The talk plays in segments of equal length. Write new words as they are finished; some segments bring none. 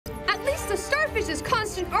Starfish's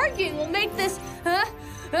constant arguing will make this, achoo!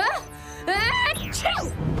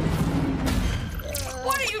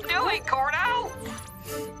 What are you doing, Corto?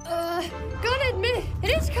 Gotta admit,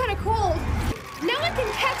 it is kind of cold. Now I can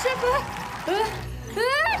catch up,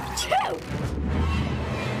 achoo!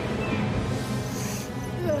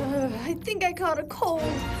 I think I caught a cold.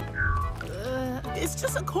 It's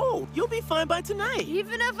just a cold. You'll be fine by tonight.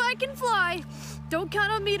 Even if I can fly, don't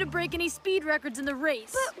count on me to break any speed records in the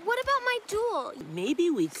race. But what about my duel?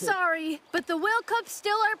 Maybe we could... Sorry, but the Whale Cup's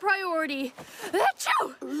still our priority.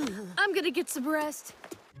 Achoo! I'm gonna get some rest.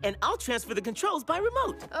 And I'll transfer the controls by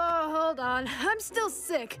remote. Oh, hold on. I'm still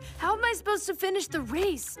sick. How am I supposed to finish the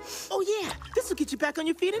race? Oh, yeah. This will get you back on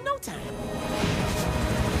your feet in no time.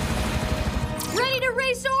 Ready to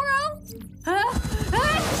race, Oro?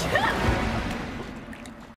 Achoo!